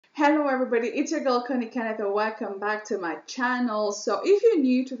Hello everybody, it's your girl conniekennethw. Welcome back to my channel. So if you're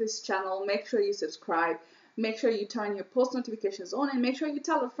new to this channel, make sure you subscribe, make sure you turn your post notifications on, and make sure you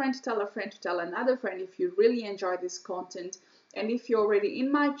tell a friend to tell a friend to tell another friend if you really enjoy this content. And if you're already in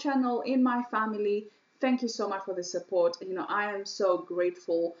my channel, in my family, thank you so much for the support. I am so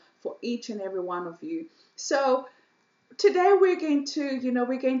grateful for each and every one of you. So today we're going to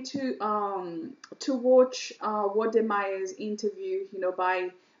watch Wode Maya's interview,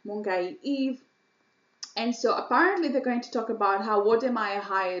 by Mugai Eve. And so apparently they're going to talk about how Wode Maya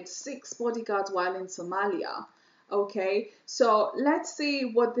hired 6 bodyguards while in Somalia. Okay, so let's see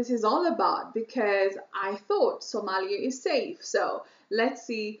what this is all about, because I thought Somalia is safe. So let's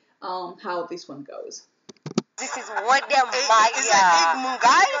see how this one goes. This is Wode Maya. Is it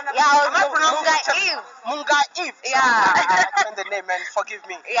Mungai? Yeah, Am I pronouncing Mugai it? Eve. Mungai Eve. Yeah. I find the name, man. Forgive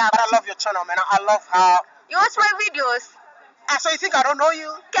me. Yeah. But I love your channel, man. I love how. You watch my videos? So you think I don't know you?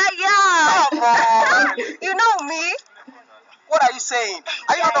 Yeah. Come on. You know me? What are you saying?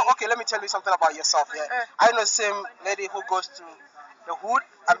 Are you not? Okay, let me tell you something about yourself. Yeah. I know the same lady who goes to the hood.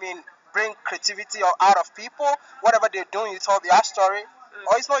 I mean, bring creativity out of people. Whatever they're doing, you tell their story.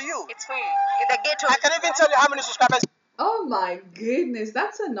 Or it's not you. It's me. In the ghetto. I can even tell you how many subscribers. Oh my goodness,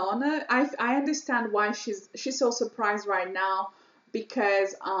 that's an honor. I understand why she's so surprised right now,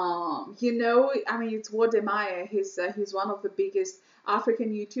 because it's Wode Maya. He's one of the biggest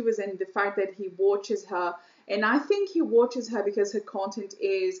African YouTubers, and the fact that he watches her, and I think he watches her because her content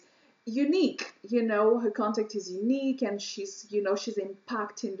is unique. Her content is unique, and she's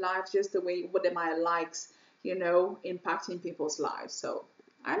impacting lives just the way Wode Maya likes, impacting people's lives. So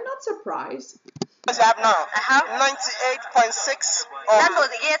I'm not surprised. You have now? I have 98.6. That was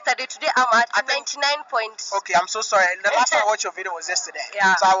yesterday. Today I'm at 99 points. Okay, I'm so sorry. The last time I watched your video was yesterday.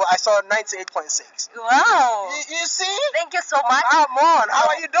 Yeah. So I saw 98.6. Wow. You see? Thank you so much. Come on. How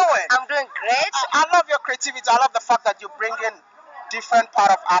are you doing? I'm doing great. I love your creativity. I love the fact that you bring in different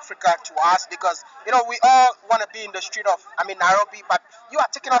part of Africa to us, because we all want to be in the street of Nairobi, but you are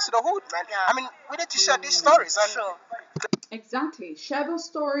taking us to the hood, man. Yeah. We need to share these stories. And Sure. Exactly. Share those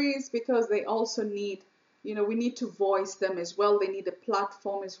stories, because they also need, we need to voice them as well. They need a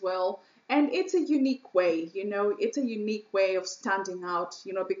platform as well. And it's a unique way, it's a unique way of standing out,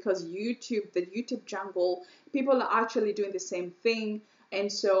 because the YouTube jungle, people are actually doing the same thing. And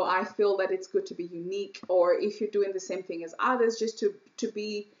so I feel that it's good to be unique, or if you're doing the same thing as others, just to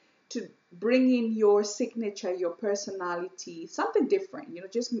bring in your signature, your personality, something different,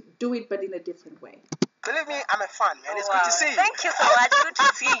 just do it, but in a different way. believe me, I'm a fan, man. It's good to see you. Thank you so much. Good to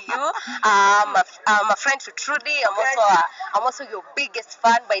see you. I'm a friend to Trudy. I'm also your biggest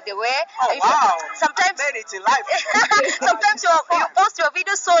fan, by the way. Oh, wow. Sometimes I made it in life. sometimes you post your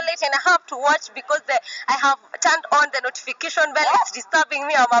video so late, and I have to watch because I have turned on the notification bell. It's disturbing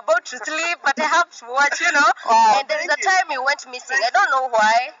me. I'm about to sleep, but I have to watch. Oh, and there is a thank you. time you went missing. I don't know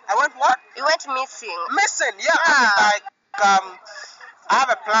why. I went what? You went missing. Missing, yeah. I have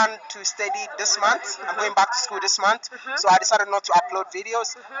a plan to study this month. I'm going back to school this month. So I decided not to upload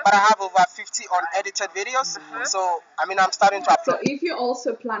videos, but I have over 50 unedited videos. So, I'm starting to upload. So if you're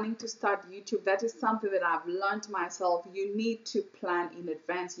also planning to start YouTube, that is something that I've learned myself. You need to plan in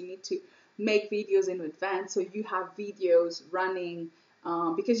advance. You need to make videos in advance, so you have videos running,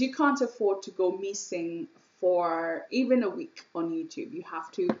 because you can't afford to go missing for even a week on YouTube. You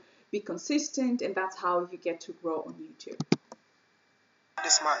have to be consistent, and that's how you get to grow on YouTube.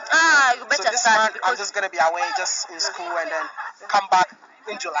 This month. You So better this start month, I'm because just going to be away just in school and then come back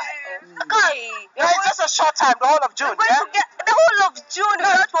in July. Okay. Yeah, it's just a short time, the whole of June. We're Yeah? going to get the whole of June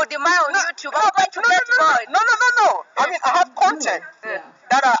without Wode Maya on YouTube. I'm going to get bored. No. I have content Yeah.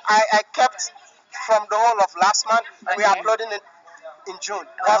 that I kept from the whole of last month. We're uploading it in June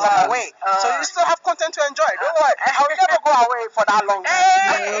while I'm away. So you still have content to enjoy. Don't worry. I will never go away for that long.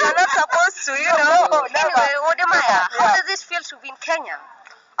 Hey, you're not supposed to, No, never. Anyway, Wode Maya, how Yeah. does it feel to be in Kenya?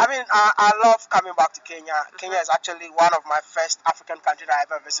 I love coming back to Kenya. Kenya is actually one of my first African countries that I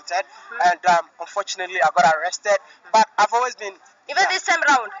ever visited. And unfortunately, I got arrested. But I've always been... Even this time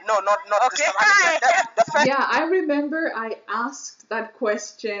round? No, not Okay. this time. The first Yeah, I remember I asked that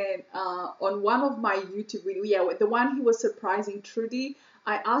question on one of my YouTube videos. Yeah, the one he was surprising Trudy.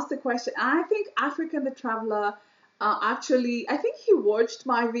 I asked the question, and I think African the Traveler actually, I think he watched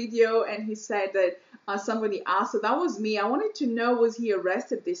my video, and he said that somebody asked, so that was me. I wanted to know, was he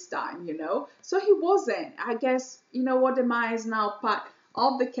arrested this time, So he wasn't. I guess, Wode Maya is now part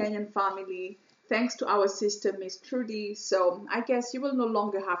of the Kenyan family, thanks to our sister, Miss Trudy. So I guess you will no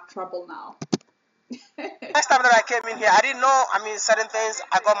longer have trouble now. First time that I came in here, I didn't know, certain things.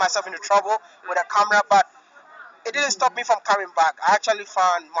 I got myself into trouble with a camera, but it didn't stop me from coming back. I actually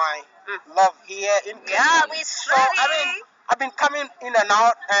found my love here in Kenya. Yeah, Miss So I've been coming in and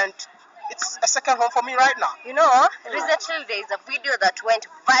out, and it's a second home for me right now. You know, recently there is a video that went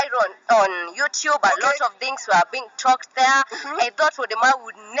viral on YouTube. A lot of things were being talked there. I thought Wode Maya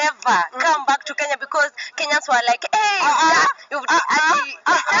would never come back to Kenya because Kenyans were like, hey,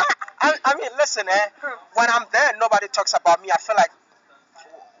 I mean, listen, when I'm there, nobody talks about me. I feel like,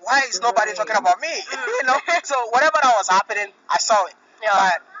 why is nobody talking about me? You know? So whatever that was happening, I saw it. Yeah.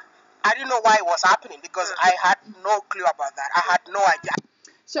 But I didn't know why it was happening because I had no clue about that. I had no idea.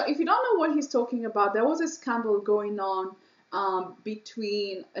 So if you don't know what he's talking about, there was a scandal going on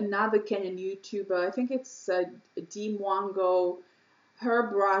between another Kenyan YouTuber. I think it's Mwango, her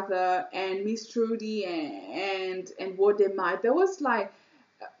brother, and Miss Trudy and Wode Maya. There was like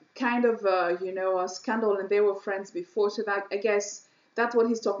kind of a scandal, and they were friends before. So that, I guess, that's what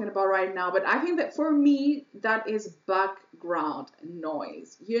he's talking about right now. But I think that for me, that is background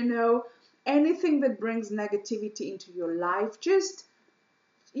noise. Anything that brings negativity into your life, just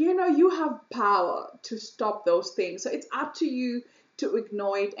you have power to stop those things. So it's up to you to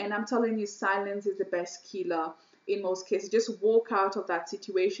ignore it. And I'm telling you, silence is the best killer in most cases. Just walk out of that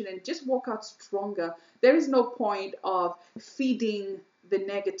situation and just walk out stronger. There is no point of feeding the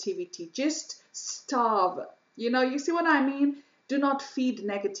negativity. Just starve. You see what I mean? Do not feed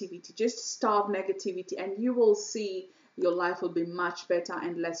negativity. Just starve negativity, and you will see your life will be much better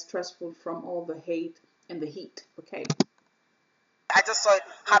and less stressful from all the hate and the heat. Okay. I just saw it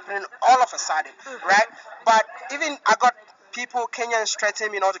happening all of a sudden, right? But even I got people, Kenyans,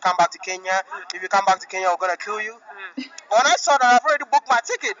 threatening me not to come back to Kenya. If you come back to Kenya, we're going to kill you. When I saw that, I've already booked my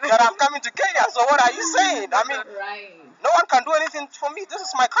ticket that I'm coming to Kenya. So what are you saying? I mean, no one can do anything for me. This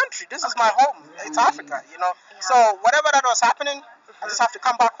is my country. This is my home. It's Africa, Yeah. So whatever that was happening, I just have to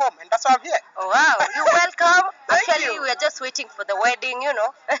come back home, and that's why I'm here. Oh, wow. You're welcome. Thank Actually, you. we're just waiting for the wedding,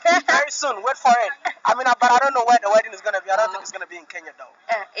 Very soon. Wait for it. I mean, but I don't know where the wedding is going to be. I don't think it's going to be in Kenya, though.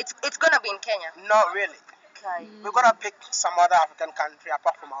 It's going to be in Kenya. Not really. Okay. We're going to pick some other African country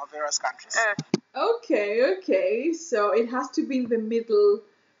apart from our various countries. Okay. So it has to be in the middle,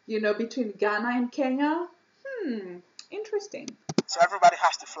 between Ghana and Kenya. Interesting. So everybody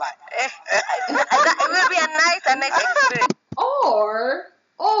has to fly. It will be a nice experience.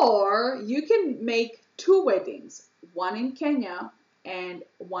 Or you can make 2 weddings, one in Kenya and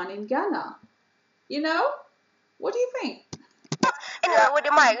one in Ghana. What do you think? Anyway, Wode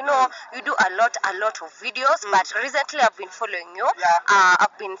Maya, you do a lot of videos, but recently I've been following you. Yeah.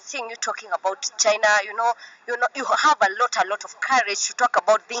 I've been seeing you talking about China. You have a lot of courage to talk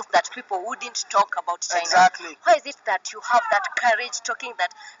about things that people wouldn't talk about China. Exactly. Why is it that you have that courage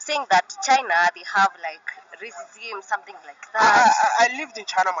saying that China, they have like racism, something like that? I lived in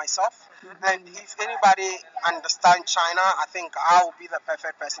China myself, and if anybody understands China, I think I will be the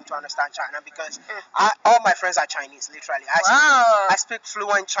perfect person to understand China because all my friends are Chinese, literally. I speak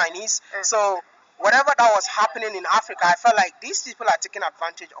fluent Chinese, so whatever that was happening in Africa, I felt like these people are taking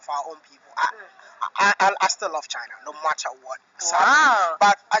advantage of our own people. I still love China, no matter what. Wow.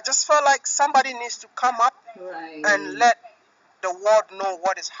 But I just felt like somebody needs to come up and let the world know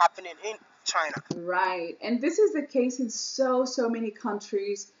what is happening in China. Right. And this is the case in so many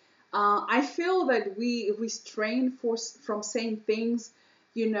countries. I feel that we restrain from saying things,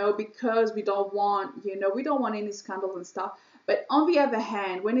 because we don't want any scandals and stuff. But on the other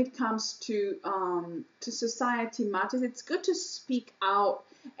hand, when it comes to society matters, it's good to speak out.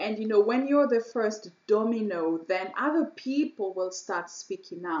 And, when you're the first domino, then other people will start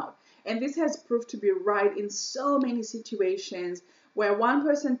speaking out. And this has proved to be right in so many situations where one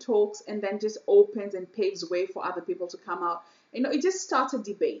person talks and then just opens and paves way for other people to come out. It just starts a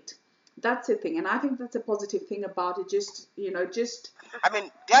debate. That's the thing. And I think that's a positive thing about it. I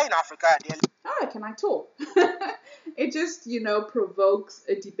mean, they're in Africa. All right, can I talk? It just, provokes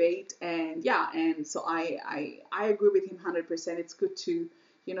a debate. And so I agree with him 100%. It's good to,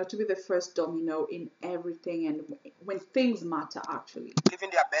 to be the first domino in everything and when things matter, actually. Living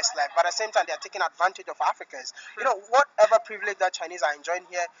their best life. But at the same time, they're taking advantage of Africans. Whatever privilege that Chinese are enjoying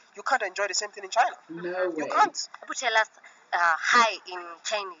here, you can't enjoy the same thing in China. No way. You can't. People tell us hi in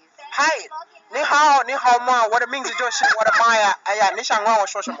Chinese. Hi. Ni hao ma. What it means is just Wode Maya. Ni shang wa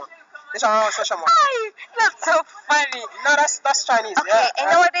shosha ma. Hi. That's so funny. No, that's Chinese. Okay, yeah.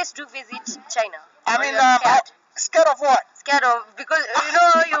 and nowadays do visit China. I mean, scared of what? Scared of, because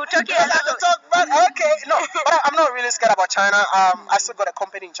you're talking a lot of... Okay, no, but I'm not really scared about China. I still got a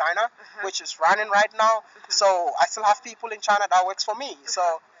company in China, which is running right now. So I still have people in China that works for me. So,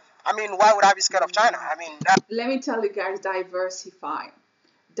 I mean, why would I be scared of China? I mean, let me tell you guys, diversify.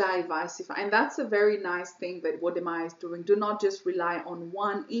 diversify. And that's a very nice thing that Wode Maya is doing. Do not just rely on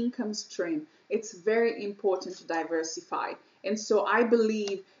one income stream. It's very important to diversify. And so I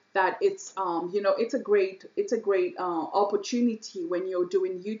believe that it's it's a great opportunity when you're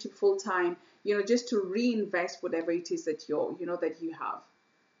doing YouTube full time, just to reinvest whatever it is that you have.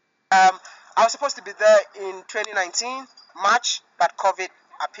 I was supposed to be there in 2019 March, but COVID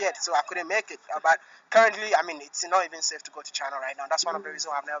appeared, so I couldn't make it. But currently, I mean, it's not even safe to go to China right now. That's one of the reasons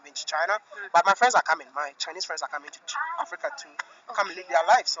why I've never been to China. But my friends are coming. My Chinese friends are coming to Africa to come and live their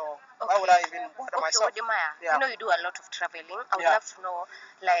life. So why would I even bother myself? Wode Maya, Yeah. you do a lot of traveling. I would love to know,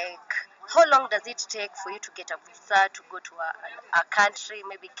 like, how long does it take for you to get a visa to go to a country,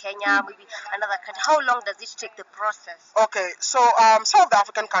 maybe Kenya, maybe another country? How long does it take, the process? Okay, so some of the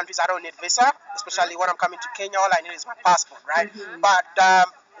African countries I don't need visa, especially when I'm coming to Kenya. All I need is my passport, right? But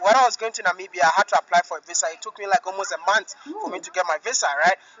when I was going to Namibia, I had to apply for a visa. It took me like almost a month for me to get my visa,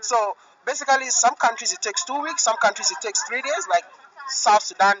 right? So basically, some countries it takes 2 weeks, some countries it takes 3 days. Like South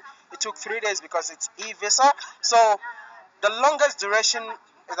Sudan, it took 3 days because it's e-visa. So the longest duration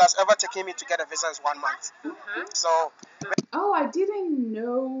it has ever taken me to get a visa is 1 month. So Oh, I didn't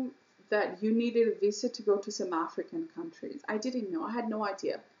know that you needed a visa to go to some African countries. I didn't know. I had no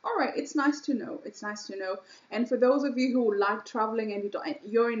idea. All right, it's nice to know. It's nice to know. And for those of you who like traveling and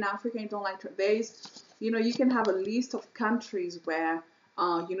you're in Africa and you don't like you can have a list of countries where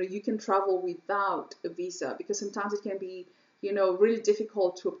you can travel without a visa, because sometimes it can be really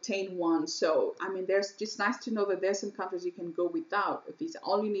difficult to obtain one. So I mean, there's just nice to know that there's some countries you can go without a visa.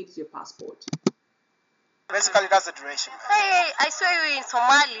 All you need is your passport. basically that's the duration. Hey, I saw you in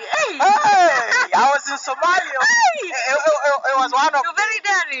Somalia. Hey, I was in Somalia. Hey! It was one of You're very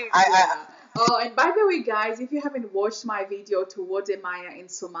daring. Oh, and by the way, guys, if you haven't watched my video to Wode Maya in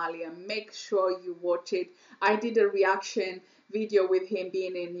Somalia, make sure you watch it. I did a reaction video with him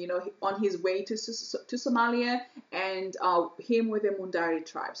being on his way to Somalia, and him with the Mundari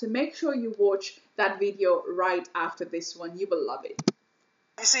tribe. So make sure you watch that video right after this one. You will love it.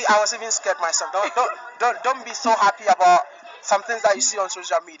 You see, I was even scared myself. Don't be so happy about some things that you see on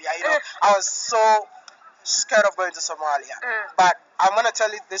social media. I was so scared of going to Somalia. But I'm gonna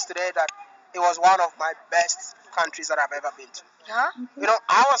tell you this today that it was one of my best countries that I've ever been to. Yeah?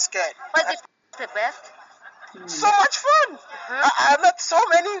 I was scared. Was it the best? So much fun. I met so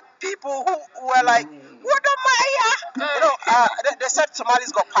many people who were like, Wode Maya. They said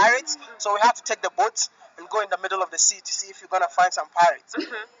Somalis got pirates, so we had to take the boat and go in the middle of the sea to see if you're gonna find some pirates.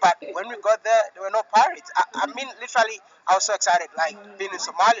 But when we got there were no pirates. I mean, literally, I was so excited, like being in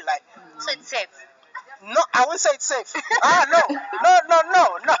Somalia, like. So it's safe. No, I wouldn't say it's safe. No.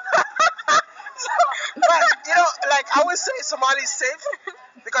 But like I would say Somalia is safe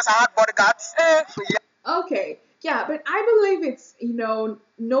because I had bodyguards. Okay, yeah, but I believe it's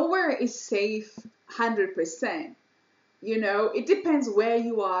nowhere is safe 100%. It depends where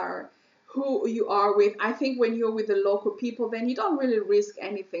you are, who you are with. I think when you're with the local people, then you don't really risk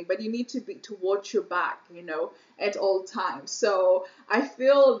anything, but you need to watch your back, at all times. So I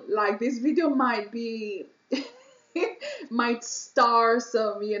feel like this video might be might star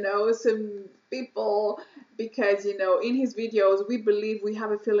some people, because in his videos we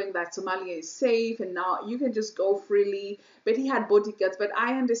have a feeling that Somalia is safe and now you can just go freely, but he had bodyguards. But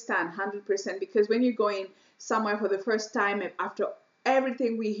I understand 100%, because when you're going somewhere for the first time, after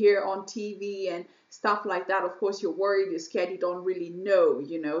everything we hear on TV and stuff like that, of course you're worried, you're scared, you don't really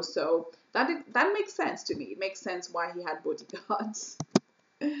know, so that makes sense to me. It makes sense why he had bodyguards.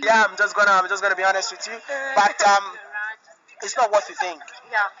 Yeah, I'm just gonna be honest with you, but it's not what you think.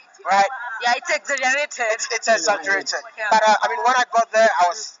 Yeah. Right? Yeah, it's exaggerated. It's exaggerated. Yeah. But I mean, when I got there, I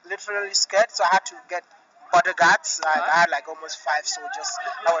was literally scared, so I had to get bodyguards. I had like almost 5 soldiers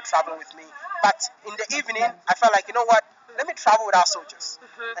that were traveling with me. But in the evening, I felt like, you know what? Let me travel without soldiers,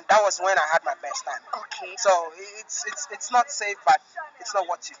 and that was when I had my best time. Okay. So it's not safe, but it's not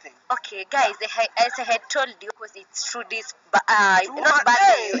what you think. Okay, guys, as I had told you, because it's through this, not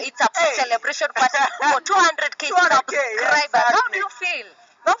birthday, it's a celebration party for 200K subscribers. How do you feel?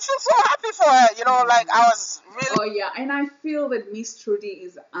 I feel so happy for her. Like I was really. Oh yeah, and I feel that Miss Trudy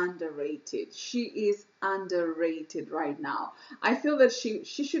is underrated. She is underrated right now. I feel that she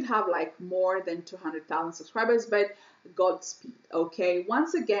should have like more than 200,000 subscribers, but Godspeed. Okay,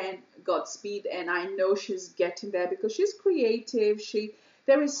 once again, Godspeed, and I know she's getting there because she's creative.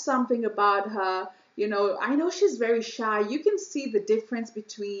 There is something about her. I know she's very shy. You can see the difference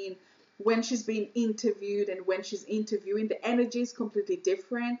between when she's being interviewed and when she's interviewing. The energy is completely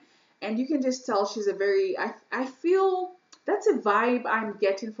different, and you can just tell she's I feel that's a vibe I'm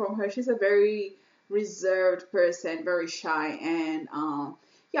getting from her. She's a very reserved person, very shy, and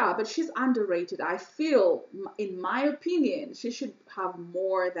Yeah, but she's underrated. I feel, in my opinion, she should have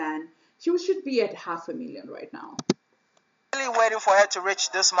more than, she should be at 500,000 right now. Really waiting for her to reach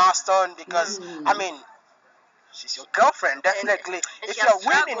this milestone because, I mean, she's your girlfriend, definitely. If you're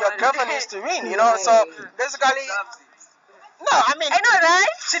winning, your girlfriend needs to win, you know. So basically, no, I mean, I know, right?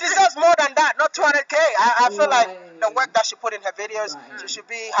 she deserves more than that, not 200K. I feel like the work that she put in her videos, she should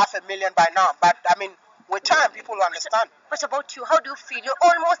be 500,000 by now. But I mean, with time, people will understand. What about you? How do you feel? You're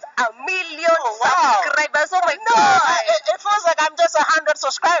almost 1,000,000 subscribers. Oh my No, God. it feels like I'm just 100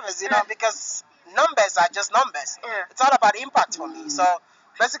 subscribers, you know, because numbers are just numbers. It's all about impact for me. So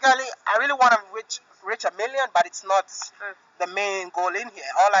basically, I really want to reach 1,000,000, but it's not the main goal in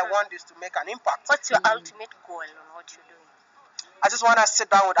here. All I want is to make an impact. What's your ultimate goal on what you're doing? I just want to sit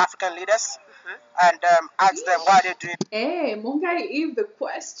down with African leaders and ask them why they're doing. Hey, Mugai Eve, the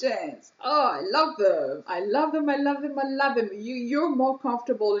questions. Oh, I love them. I love them. I love them. I love them. You're more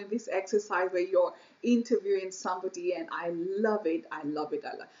comfortable in this exercise where you're interviewing somebody, and I love it. I love it.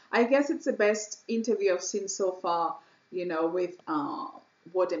 I guess it's the best interview I've seen so far, you know, with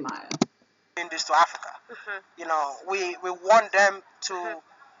Wode Maya. Doing this to Africa. You know, we want them to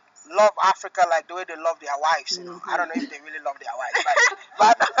love Africa like the way they love their wives. You know, I don't know if they really love their wives,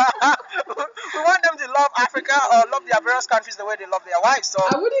 but we want them to love Africa or love their various countries the way they love their wives. So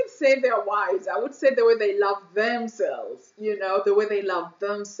I wouldn't say their wives. I would say the way they love themselves. You know, the way they love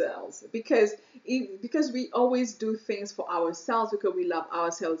themselves, because we always do things for ourselves because we love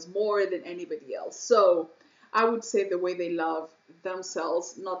ourselves more than anybody else. So I would say the way they love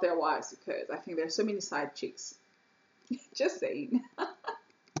themselves, not their wives, because I think there's so many side chicks. Just saying.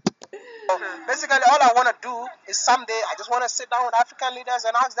 basically, all I want to do is someday I just want to sit down with African leaders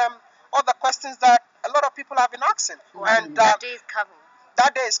and ask them all the questions that a lot of people have been asking. And that day is coming.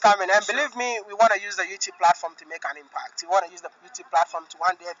 That day is coming, and believe me, we want to use the YouTube platform to make an impact. We want to use the YouTube platform to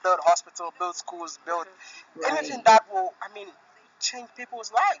one day build hospitals, build schools, build anything that will, I mean, change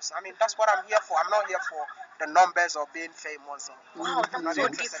people's lives. I mean, that's what I'm here for. I'm not here for the numbers or being famous. Wow, that's so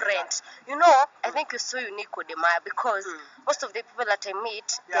different. You know, I think you're so unique, Wode Maya, because most of the people that I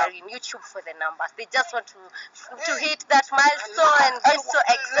meet, they're in YouTube for the numbers. They just want to hit that milestone and get so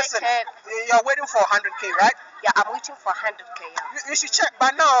excited. Listen, you're waiting for 100K, right? Yeah, I'm waiting for 100K. Yeah. You should check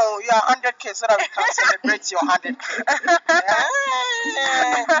by now. You're 100K so that we can celebrate your 100K.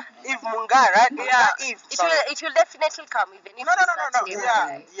 Eve Mungai, right? Yeah. Eve. It will definitely come even if No.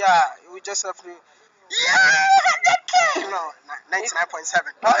 Yeah. We just have to. Yeah, 100K. No,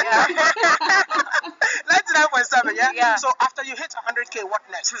 99.7. 99.7. Yeah. So after you hit 100K, what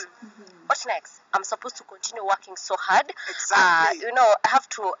next? What's next? I'm supposed to continue working so hard. Exactly. You know, I have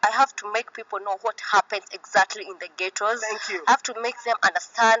to make people know what happens exactly in the ghettos. Thank you. I have to make them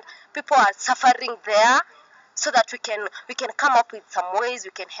understand people are suffering there, so that we can come up with some ways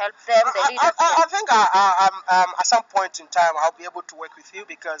we can help them. I think at some point in time I'll be able to work with you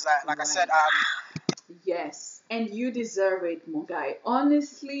because, like I said, yes, and you deserve it, Mugai.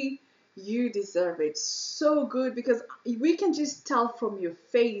 Honestly, you deserve it so good because we can just tell from your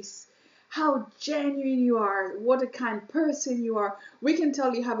face how genuine you are, what a kind person you are. We can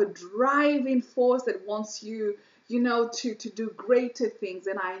tell you have a driving force that wants you, you know, to do greater things.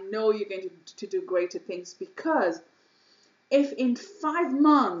 And I know you're going to do greater things because if in 5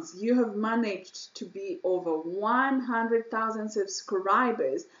 months you have managed to be over 100,000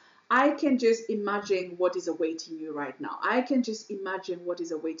 subscribers, I can just imagine what is awaiting you right now. I can just imagine what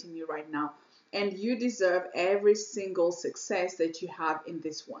is awaiting you right now. And you deserve every single success that you have in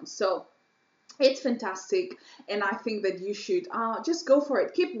this one. So it's fantastic. And I think that you should just go for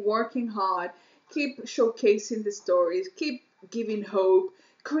it. Keep working hard. Keep showcasing the stories. Keep giving hope.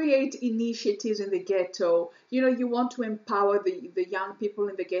 Create initiatives in the ghetto. You know, you want to empower the young people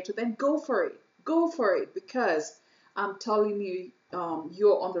in the ghetto, then go for it. Go for it because I'm telling you,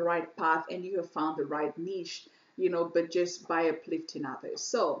 you're on the right path and you have found the right niche, you know, but just by uplifting others.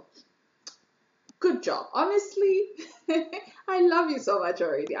 So, good job. Honestly, I love you so much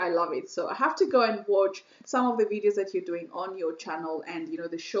already. I love it. So I have to go and watch some of the videos that you're doing on your channel and, you know,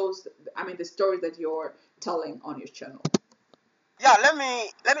 the stories that you're telling on your channel. Yeah, let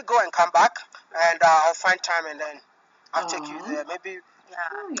me go and come back and I'll find time and then I'll take you there. Maybe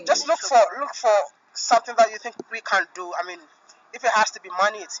just look for something that you think we can do. I mean, if it has to be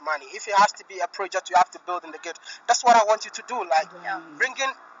money, it's money. If it has to be a project you have to build in the ghetto, that's what I want you to do. Like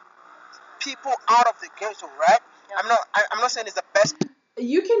bringing people out of the ghetto, right? Yeah. I'm not saying it's the best.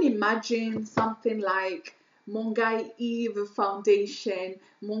 You can imagine something like Mugai Eve Foundation,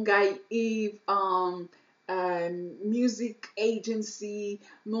 Mugai Eve music agency,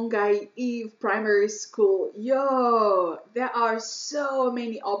 Mugai Eve primary school. Yo, there are so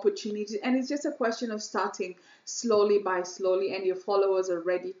many opportunities, and it's just a question of starting slowly by slowly, and your followers are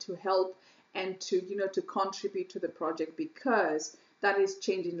ready to help and to to contribute to the project, because that is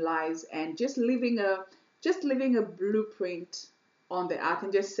changing lives and just living a blueprint on the earth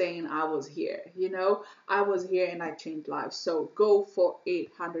and just saying I was here. I was here and I changed lives. So go for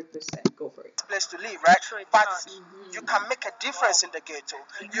it, 100%. Go for it. Place to live, right? True, it's But not. you can make a difference in the ghetto.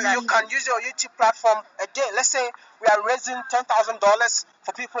 You can use your YouTube platform a day. Let's say we are raising $10,000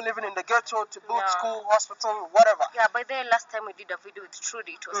 for people living in the ghetto to build Yeah. school, hospital, whatever. Yeah, by the last time we did a video with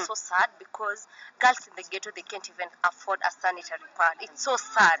Trudy, it was so sad because girls in the ghetto, they can't even afford a sanitary pad. It's so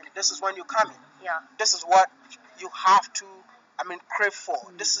sad. This is when you come in. Yeah. This is what you have to, crave for.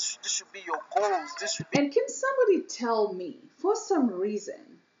 This should be your goals. This should be. And can somebody tell me, for some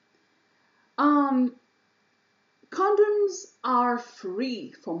reason, condoms are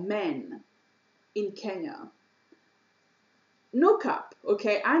free for men in Kenya? No cap,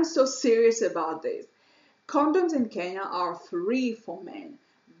 okay? I'm so serious about this. Condoms in Kenya are free for men,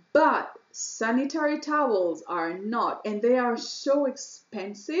 but sanitary towels are not, and they are so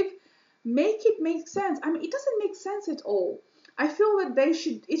expensive. Make it make sense. I mean, it doesn't make sense at all. I feel that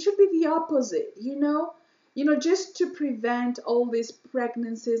it should be the opposite, just to prevent all these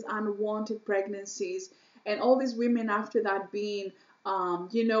pregnancies, unwanted pregnancies, and all these women after that being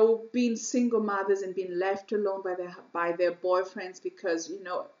being single mothers and being left alone by their boyfriends, because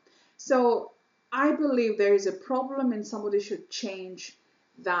so I believe there is a problem and somebody should change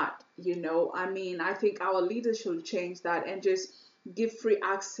that. I think our leaders should change that and just give free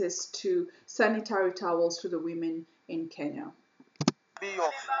access to sanitary towels to the women in Kenya. Be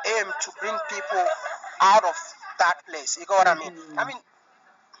your aim to bring people out of that place. You know what I mean?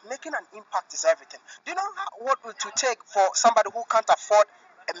 Making an impact is everything. Do you know what it would take for somebody who can't afford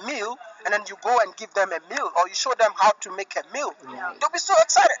a meal, and then you go and give them a meal, or you show them how to make a meal? Yeah. They'll be so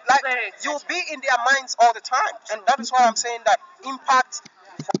excited. Like, Very excited. you'll be in their minds all the time. And that is why I'm saying that impact.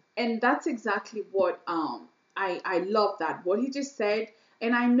 And that's exactly what I love that what he just said.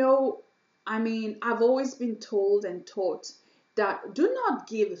 And I've always been told and taught that do not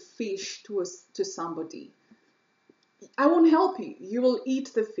give fish to somebody. I won't help you. You will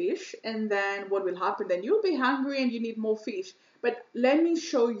eat the fish, and then what will happen? Then you'll be hungry and you need more fish. But let me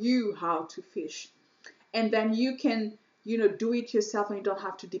show you how to fish, and then you can do it yourself, and you don't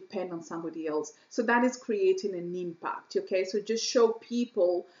have to depend on somebody else. So that is creating an impact. Okay, so just show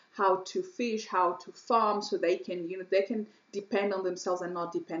people how to fish, how to farm, so they can they can depend on themselves and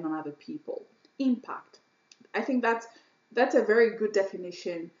not depend on other people. Impact. I think that's a very good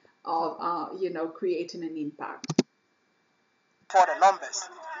definition of creating an impact. For the numbers.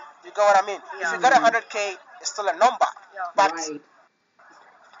 You know what I mean? Yeah. If you got 100K, it's still a number. Yeah. But Right.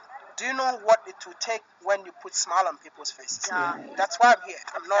 do you know what it will take when you put smile on people's faces? Yeah. That's why I'm here.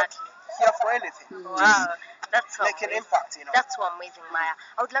 I'm not Exactly. here for anything. Wow, that's so Make an amazing. impact, That's so amazing, Maya.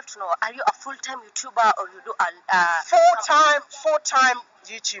 I would love to know, are you a full-time YouTuber or you do Full-time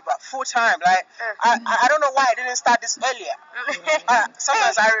YouTuber. Full-time. Like, I don't know why I didn't start this earlier.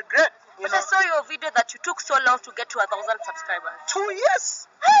 Sometimes I regret. But I saw your video that you took so long to get to 1,000 subscribers. 2 years.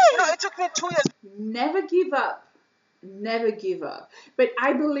 It took me 2 years. Never give up. Never give up. But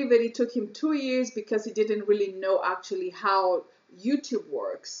I believe that it took him 2 years because he didn't really know actually how YouTube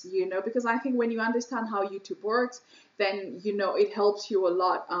works, because I think when you understand how YouTube works, then, it helps you a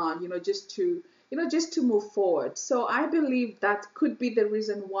lot, just to move forward. So I believe that could be the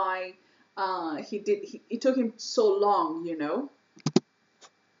reason why it took him so long,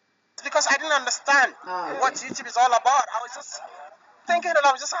 Because I didn't understand what YouTube is all about. I was just thinking that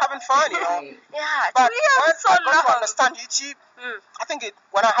I was just having fun, Right. Yeah, But 2 years when so I got to long. understand YouTube, I think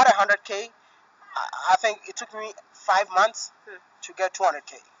when I had 100K, I think it took me 5 months to get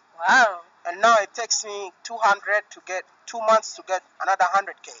 200K. Wow. And now it takes me 200 to get 2 months to get another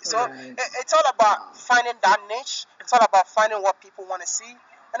 100K. So Right. it's all about finding that niche. It's all about finding what people want to see,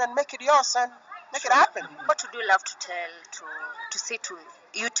 and then make it yours and make it happen. What would you love to tell to say to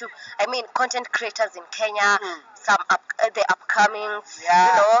YouTube? I mean, content creators in Kenya, the upcoming,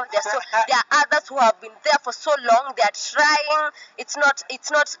 Yeah. there are others who have been there for so long. They are trying. It's not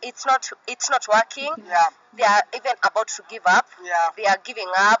working. Yeah. They are even about to give up. Yeah. They are giving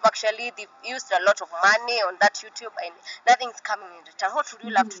up. Actually, they've used a lot of money on that YouTube, and nothing's coming in return. What would you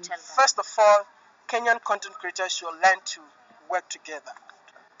love to tell them? First of all, Kenyan content creators should learn to work together.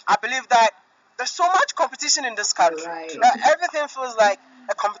 I believe that there's so much competition in this country. Right. Like, everything feels like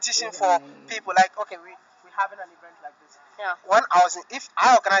a competition for people. Like, okay, we we're having an event like this. Yeah. If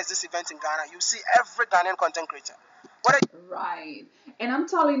I organize this event in Ghana, you see every Ghanaian content creator. Right. And I'm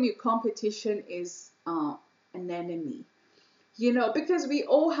telling you, competition is an enemy. Because we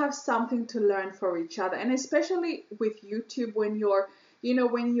all have something to learn for each other, and especially with YouTube, when you're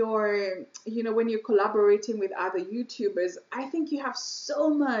collaborating with other YouTubers, I think you have so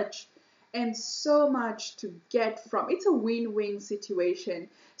much and so much to get from. It's a win-win situation.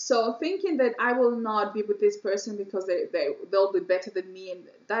 So thinking that I will not be with this person because they'll be better than me, and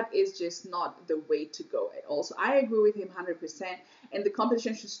that is just not the way to go at all. So I agree with him 100%. And the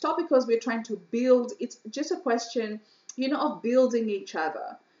competition should stop, because we're trying to build. It's just a question, of building each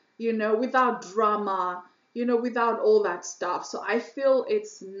other, without drama, without all that stuff. So I feel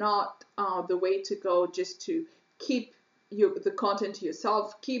it's not the way to go, just to keep the content to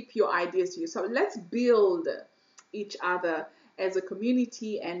yourself, keep your ideas to yourself. Let's build each other as a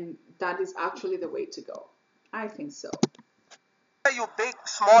community, and that is actually the way to go. I think so. You big,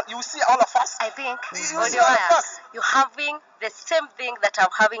 small, you see all of us. I think Wode Maya, you're having the same thing that I'm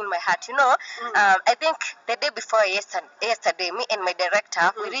having in my heart. I think the day before yesterday, me and my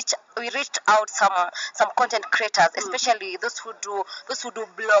director, we reached out some content creators, especially those who do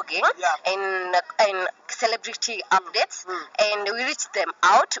blogging and celebrity updates, and we reached them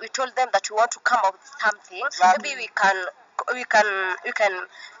out. We told them that we want to come up with something. Maybe we can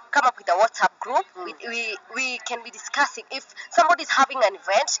come up with a WhatsApp group. We can be discussing if somebody is having an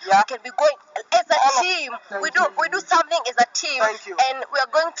event. We can be going as a team. We do something as a team, and we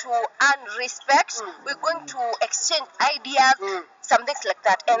are going to earn respect. We're going to exchange ideas, some things like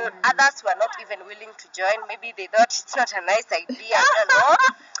that. And others were not even willing to join. Maybe they thought it's not a nice idea.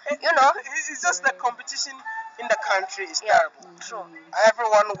 I don't know. It's just the competition in the country is terrible. True.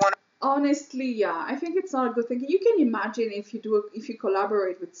 Everyone wants. Honestly, yeah, I think it's not a good thing. You can imagine if you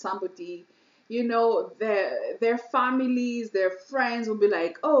collaborate with somebody, their families, their friends will be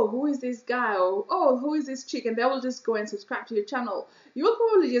like, oh, who is this guy? Or, oh, who is this chick? And they will just go and subscribe to your channel. You will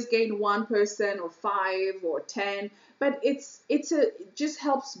probably just gain 1 person or 5 or 10, but it just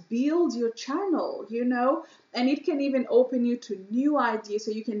helps build your channel, and it can even open you to new ideas,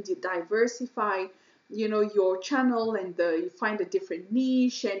 so you can diversify your channel, and you find a different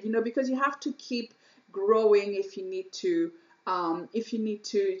niche, and because you have to keep growing if you need to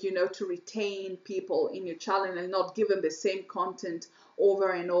to retain people in your channel and not give them the same content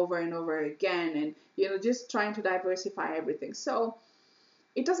over and over and over again, and just trying to diversify everything. So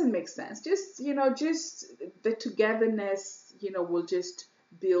it doesn't make sense. Just the togetherness will just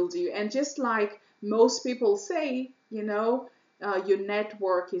build you, and just like most people say, your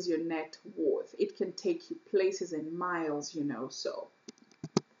network is your net worth. It can take you places and miles, so.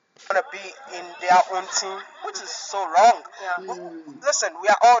 Want to be in their own team, which is so wrong. Listen, we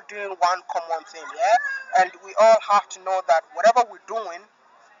are all doing one common thing, and we all have to know that whatever we're doing,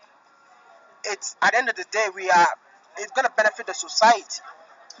 it's at the end of the day, it's going to benefit the society,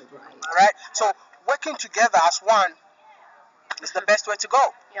 right? So working together as one is the best way to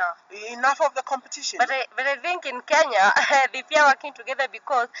go. Enough of the competition. But I think in Kenya, they are working together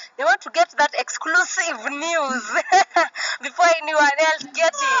because they want to get that exclusive news before anyone else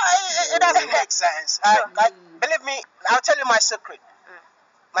gets it. It doesn't make sense. Believe me, I'll tell you my secret.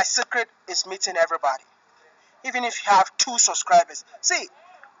 My secret is meeting everybody. Even if you have 2 subscribers. See,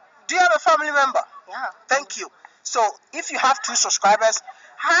 do you have a family member? Yeah. Thank you. So if you have 2 subscribers,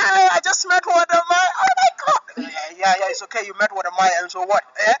 hi, I just met Wode Maya. Oh my God. Yeah, it's okay. You met Wode Maya, and so what?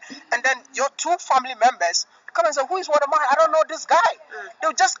 And then your 2 family members come and say, who is Wode Maya? I don't know this guy.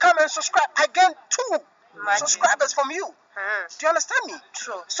 They'll just come and subscribe. I gain 2 subscribers from you. Do you understand me?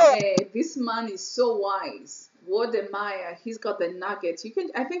 True. So this man is so wise. Wode Maya, he's got the nuggets.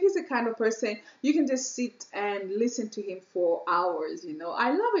 I think he's the kind of person you can just sit and listen to him for hours.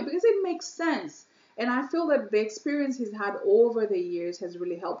 I love it because it makes sense. And I feel that the experience he's had over the years has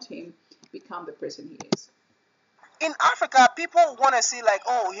really helped him become the person he is. In Africa, people want to see like,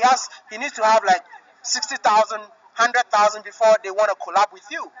 oh, he needs to have like 60,000, 100,000 before they want to collab with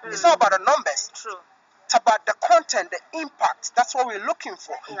you. It's not about the numbers. True. It's about the content, the impact. That's what we're looking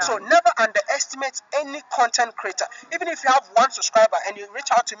for. So never underestimate any content creator. Even if you have 1 subscriber and you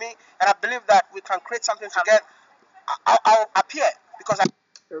reach out to me and I believe that we can create something together, I'll appear because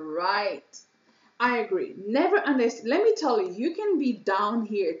Right. I agree. Never underestimate. Let me tell you, you can be down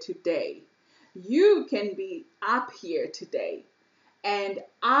here today. You can be up here today. And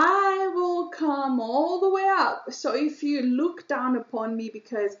I will come all the way up. So if you look down upon me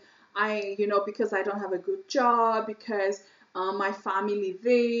because I don't have a good job, because my family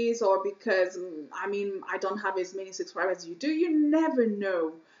this, or because I don't have as many subscribers as you do, you never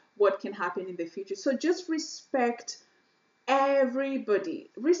know what can happen in the future. So just respect everybody.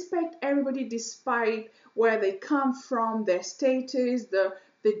 Respect everybody despite where they come from, their status,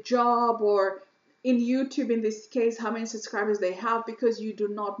 the job, or in YouTube, in this case, how many subscribers they have, because you do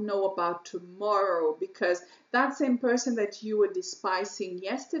not know about tomorrow. Because that same person that you were despising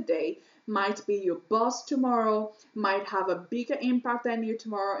yesterday might be your boss tomorrow, might have a bigger impact than you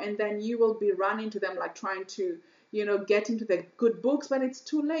tomorrow, and then you will be running to them like trying to, get into the good books, but it's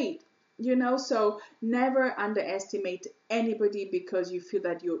too late. So never underestimate anybody because you feel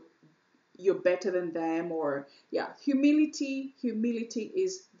that you're better than them. Or humility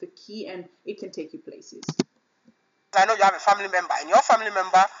is the key, and it can take you places. I know you have a family member, and your family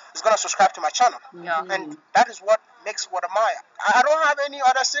member is going to subscribe to my channel. Yeah. And that is what makes Wode Maya. I don't have any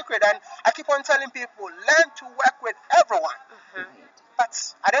other secret, and I keep on telling people, learn to work with everyone. But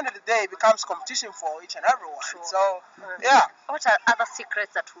at the end of the day, it becomes competition for each and everyone. Sure. So, yeah. What are other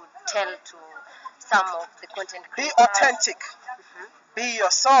secrets that would tell to some of the content creators? Be authentic. Be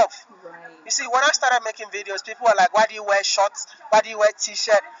yourself. Right. You see, when I started making videos, people were like, why do you wear shorts? Why do you wear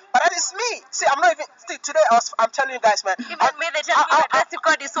t-shirt? But that is me. See, I'm not even... See, today, I'm telling you guys, man. Even me, they tell me the dress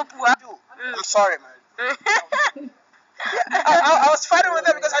code is so poor. I'm sorry, man. I was fighting with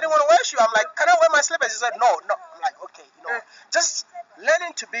them because I didn't want to wear shoes. I'm like, can I wear my slippers? He said, no. I'm like, okay, just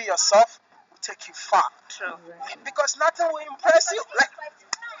learning to be yourself will take you far. True. Because nothing will impress you. Like,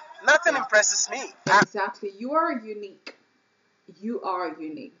 nothing impresses me. Exactly. You are unique. You are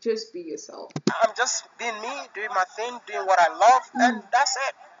unique. Just be yourself. I'm just being me, doing my thing, doing what I love, and that's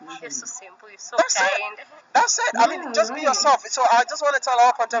it. You're so simple. You're so That's kind. That's it. I mean, just be yourself. So I just want to tell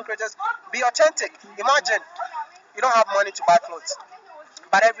all content creators, be authentic. Imagine you don't have money to buy clothes,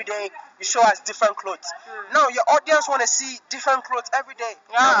 but every day you show us different clothes. Now your audience want to see different clothes every day.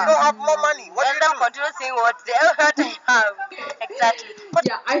 Now you don't have more money. What do you do? Continue seeing what they already have. Exactly.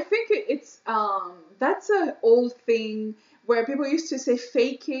 Yeah, I think it's that's an old thing where people used to say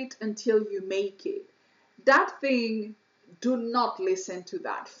fake it until you make it. That thing, do not listen to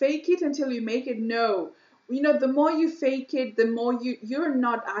that. Fake it until you make it. No. The more you fake it, the more you're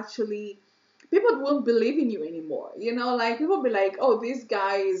not actually, people won't believe in you anymore. Like people be like, oh, this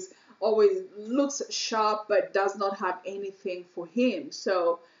guy is always looks sharp but does not have anything for him.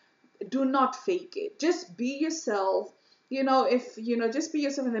 So do not fake it. Just be yourself. Just be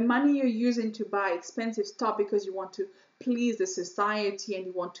yourself, and the money you're using to buy expensive stuff because you want to please the society and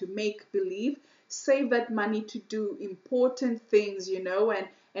you want to make believe, save that money to do important things,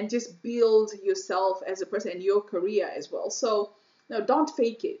 and just build yourself as a person and your career as well. So, no, don't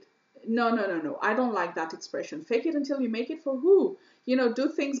fake it. No. I don't like that expression. Fake it until you make it. For who? Do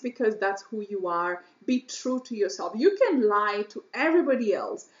things because that's who you are. Be true to yourself. You can lie to everybody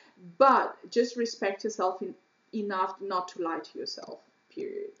else, but just respect yourself enough not to lie to yourself,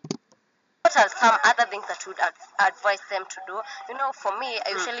 period. What are some other things that you would advise them to do? For me,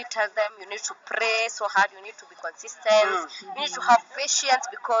 I usually tell them you need to pray so hard, you need to be consistent, you need to have patience,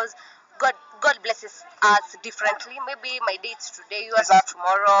 because God blesses us differently. Maybe my day is today, yours is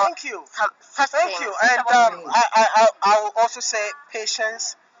tomorrow. Thank you. Thank you. And I will also say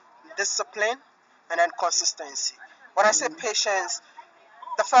patience, discipline, and then consistency. When I say patience,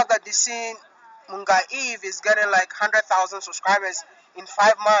 the fact that this scene, Mugai Eve is getting like 100,000 subscribers in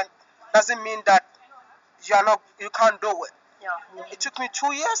 5 months doesn't mean that you can't do it. Yeah. It took me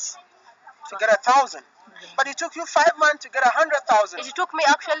 2 years to get 1,000, but it took you 5 months to get 100,000. It took me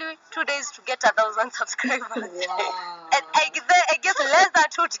actually 2 days to get 1,000 subscribers. Wow. And I guess less than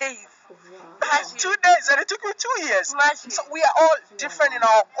 2 days. Wow. 2 days, and it took me 2 years. Imagine. So we are all different in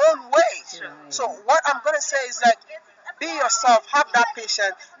our own way. Right. So what I'm gonna say is like, be yourself, have that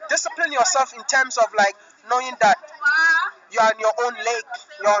patience, discipline yourself in terms of like knowing that you're on your own lane,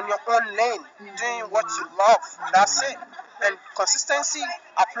 you're on your own lane, doing what you love. That's it. And consistency,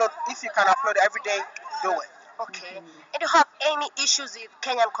 upload. If you can upload every day, do it. Okay. And do you have any issues with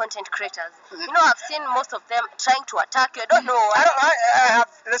Kenyan content creators? I've seen most of them trying to attack you. I don't know why.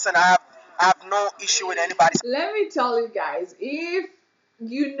 I have no issue with anybody. Let me tell you guys, if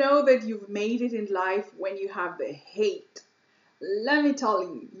you know that you've made it in life when you have the hate, let me tell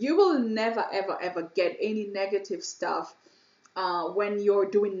you, you will never, ever, ever get any negative stuff when you're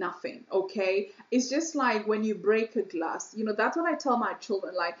doing nothing, okay? It's just like when you break a glass. That's what I tell my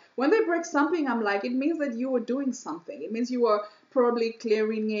children. Like, when they break something, I'm like, it means that you were doing something. It means you were probably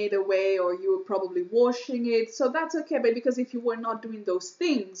clearing it away, or you were probably washing it. So that's okay. But because if you were not doing those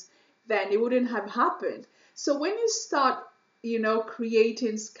things, then it wouldn't have happened. So when you start,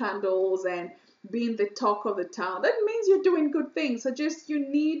 creating scandals and being the talk of the town, that means you're doing good things. So just, you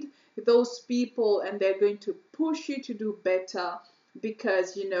need those people, and they're going to push you to do better.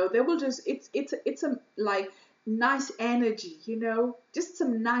 because they will just it's a like nice energy, just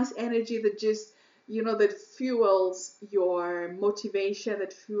some nice energy that just that fuels your motivation,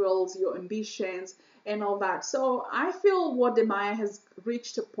 that fuels your ambitions and all that. So I feel Wode Maya has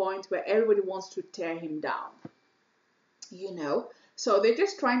reached a point where everybody wants to tear him down, so they're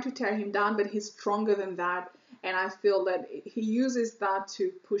just trying to tear him down, but he's stronger than that, and I feel that he uses that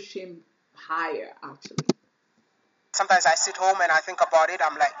to push him higher, actually. Sometimes I sit home and I think about it.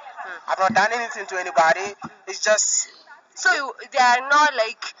 I'm like, I've not done anything to anybody. It's just. So they are not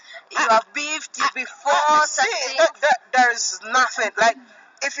like you have beefed before. See, there is nothing. Like,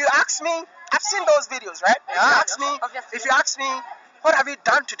 if you ask me, I've seen those videos, right? If you ask me, what have you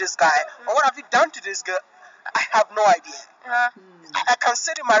done to this guy, or what have you done to this girl, I have no idea. I can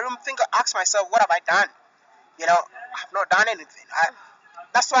sit in my room, ask myself, what have I done? I've not done anything.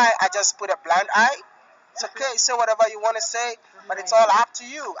 That's why I just put a blind eye. It's okay, say whatever you want to say, but it's all up to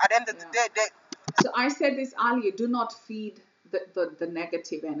you. At the end of the day, So I said this earlier, do not feed the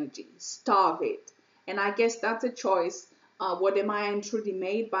negative energy. Starve it. And I guess that's a choice Wode Maya and Trudy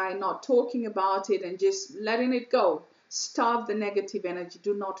made by not talking about it and just letting it go. Starve the negative energy.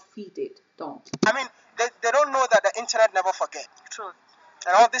 Do not feed it. Don't. I mean, they don't know that the internet never forget. True.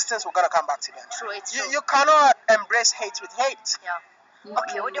 And all these things were going to come back to them. True, it's true. You cannot embrace hate with hate. Yeah.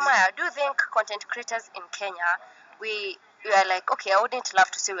 Okay, Wode Maya, do you think content creators in Kenya, we are like, okay, I wouldn't love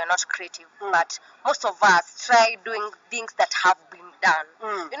to say we're not creative, but most of us try doing things that have been done.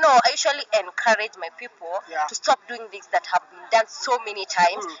 I usually encourage my people to stop doing things that have been done so many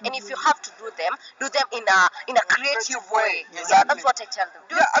times, and if you have to do them in a creative way. Exactly. Yeah, that's what I tell them.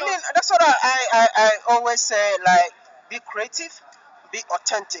 I mean, that's what I always say, like, be creative, be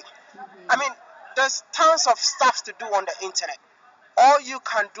authentic. I mean, there's tons of stuff to do on the internet. All you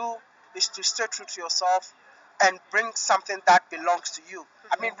can do is to stay true to yourself and bring something that belongs to you.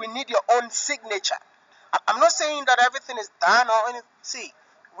 I mean, we need your own signature. I'm not saying that everything is done or anything. See,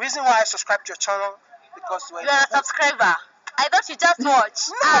 reason why I subscribe to your channel, because you're a subscriber. I thought you just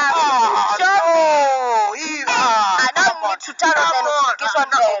watched. No, now you need to turn on the notification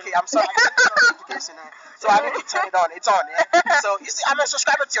bell. Okay, I'm sorry. So I need to turn it on. It's on. Yeah? So you see, I'm a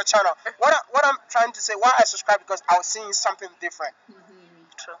subscriber to your channel. What I'm trying to say, why I subscribe, because I was seeing something different.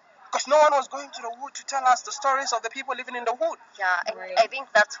 True. Because no one was going to the wood to tell us the stories of the people living in the wood. Yeah, I think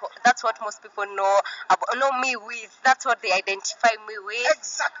that's what most people know me with. That's what they identify me with.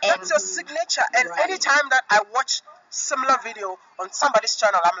 Exactly. That's your signature. And anytime that I watch similar video on somebody's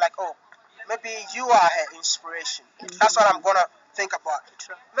channel, I'm like, oh, maybe you are her inspiration. That's what I'm gonna think about.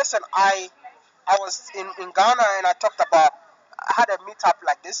 True. Listen, I was in Ghana, and I had a meetup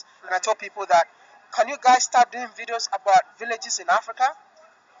like this, and I told people that, can you guys start doing videos about villages in Africa?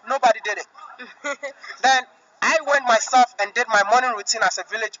 Nobody did it. Then I went myself and did my morning routine as a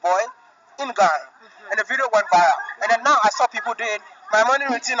village boy in Ghana, and the video went viral. And then now I saw people doing my morning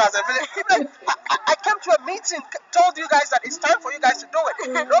routine as a village. I came to a meeting, told you guys that it's time for you guys to do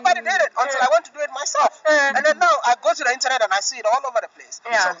it. Nobody did it until I went to do it myself. And then now I go to the internet and I see it all over the place.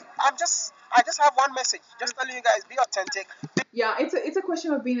 Yeah. So I just have one message, just telling you guys, be authentic. Yeah, it's a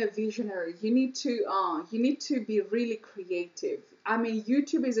question of being a visionary. You need to be really creative. I mean,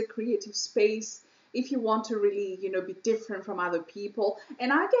 YouTube is a creative space if you want to really, be different from other people.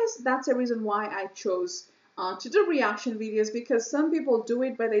 And I guess that's a reason why I chose to do reaction videos, because some people do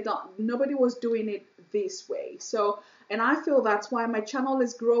it, but nobody was doing it this way. So, and I feel that's why my channel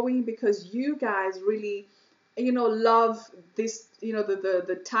is growing, because you guys really, love this,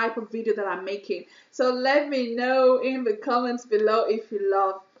 the type of video that I'm making. So let me know in the comments below if you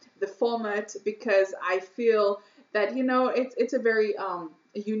love the format, because I feel that, it's a very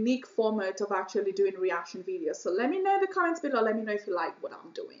unique format of actually doing reaction videos. So let me know in the comments below. Let me know if you like what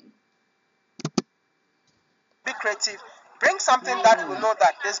I'm doing. Be creative. Bring something that will know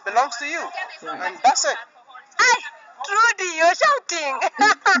that this belongs to you. Right. And that's it. Hi, Trudy, you're shouting.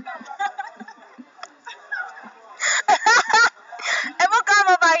 Ever come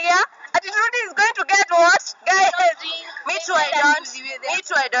over here? And Trudy is going to get what? Guys, me too,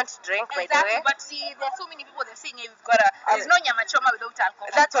 I don't drink, by the way. But see, there are so many people that are saying there's no nyama choma without alcohol.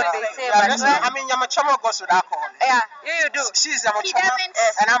 That's what they say. But I mean, Nyama Choma goes with alcohol. Yeah, you do. She's Nyama He Choma, doesn't.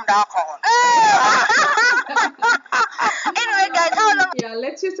 and I'm the alcohol. Anyway, guys, how long? Yeah,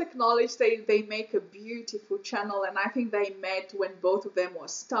 let's just acknowledge they make a beautiful channel, and I think they met when both of them were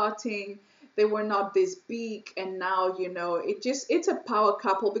starting. They were not this big, and now, it's a power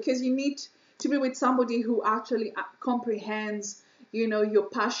couple, because you need to be with somebody who actually comprehends, your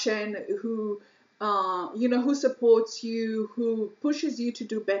passion, who, who supports you, who pushes you to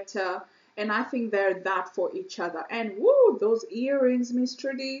do better. And I think they're that for each other. And woo, those earrings, Miss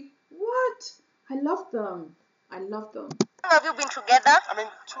Trudy, what? I love them. I love them. How long have you been together? I mean,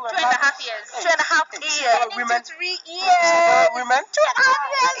 two Two and a half years. 2.5 years. Women. 3 years. Women. 2.5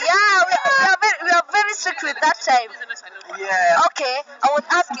 years. Yeah, we are very strict with that time. Yeah. Okay, I was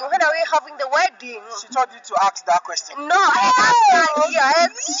asking, when are we having the wedding? She told you to ask that question. No, I asked her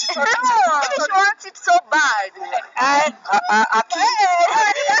yes. Maybe she wants it so bad.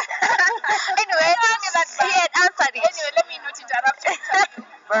 Anyway, he had answered it. Anyway, let me not interrupt you.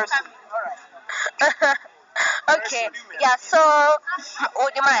 Very soon. All right. Okay, yeah. So,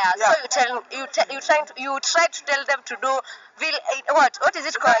 Wode Maya, Yeah. so you try to tell them to do what is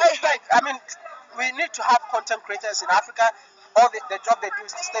it called? I mean, we need to have content creators in Africa. All the job they do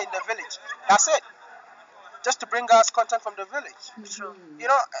is to stay in the village. That's it. Just to bring us content from the village. True. You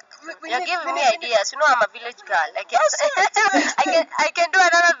know, You're giving me ideas. You know, I'm a village girl. I can do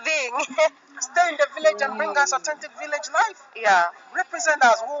another thing. Stay in the village and bring us authentic village life. Yeah. Represent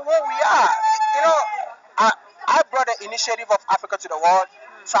us who we are. You know, I brought the initiative of Africa to the world,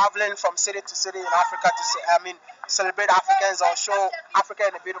 traveling from city to city in Africa to celebrate Africans or show Africa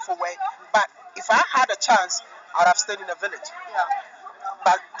in a beautiful way. But if I had a chance, I would have stayed in the village. Yeah.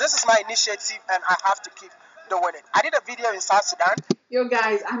 But this is my initiative, and I have to keep doing it. I did a video in South Sudan. Yo,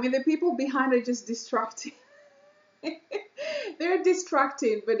 guys, I mean, the people behind are just distracting. They're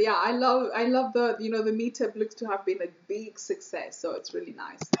distracting, but yeah, I love the the meetup looks to have been a big success, so it's really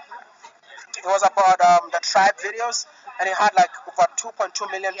nice. It was about the tribe videos, and it had like over 2.2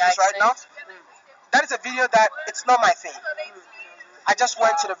 million views right now. That is a video that it's not my thing. I just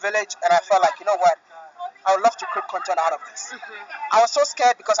went to the village and I felt like, you know what, I would love to create content out of this. I was so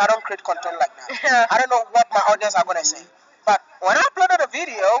scared because I don't create content like that. I don't know what my audience are gonna say. But when I uploaded a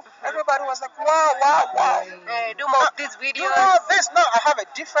video, everybody was like, wow. Do more of these videos. You know this? No, I have a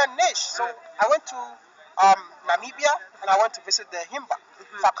different niche. So I went to Namibia and I went to visit the Himba.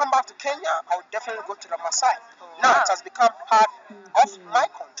 If I come back to Kenya, I would definitely go to the Maasai. Now it has become part of my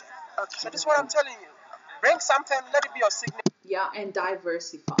content. So this is what I'm telling you. Bring something, let it be your signature. Yeah, and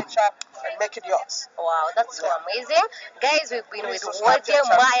diversify. And make it yours. Wow, that's so amazing. Guys, we've been Please with subscribe Wode to her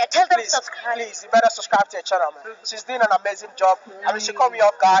channel. Maya. Tell them to Please, subscribe. Please, you better subscribe to her channel, man. She's doing an amazing job. I mean, she caught me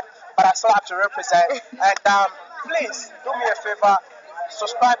off guard, but I still have to represent. And please, do me a favor,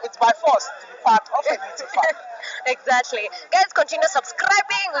 subscribe. It's by force to be part of a meeting family. Exactly. Guys, continue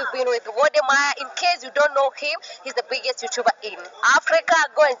subscribing. We've been with Wode Maya. In case you don't know him, he's the biggest YouTuber in Africa.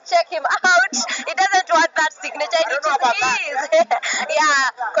 Go and check him out. He doesn't want that signature. I don't know about that. Yeah.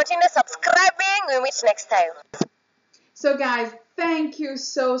 Continue subscribing. We meet next time. So guys, thank you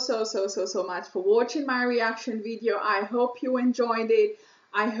so much for watching my reaction video. I hope you enjoyed it.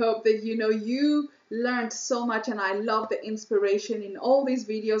 I hope that you learned so much, and I love the inspiration in all these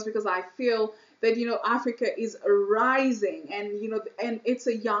videos because I feel that Africa is rising, and and it's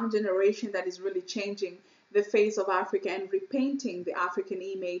a young generation that is really changing the face of Africa and repainting the African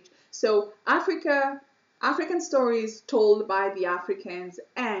image. So African stories told by the Africans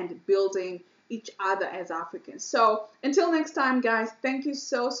and building each other as Africans. So until next time, guys, thank you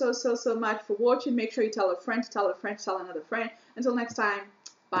so much for watching. Make sure you tell a friend, tell a friend, tell another friend. Until next time,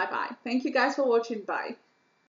 bye bye. Thank you guys for watching. Bye.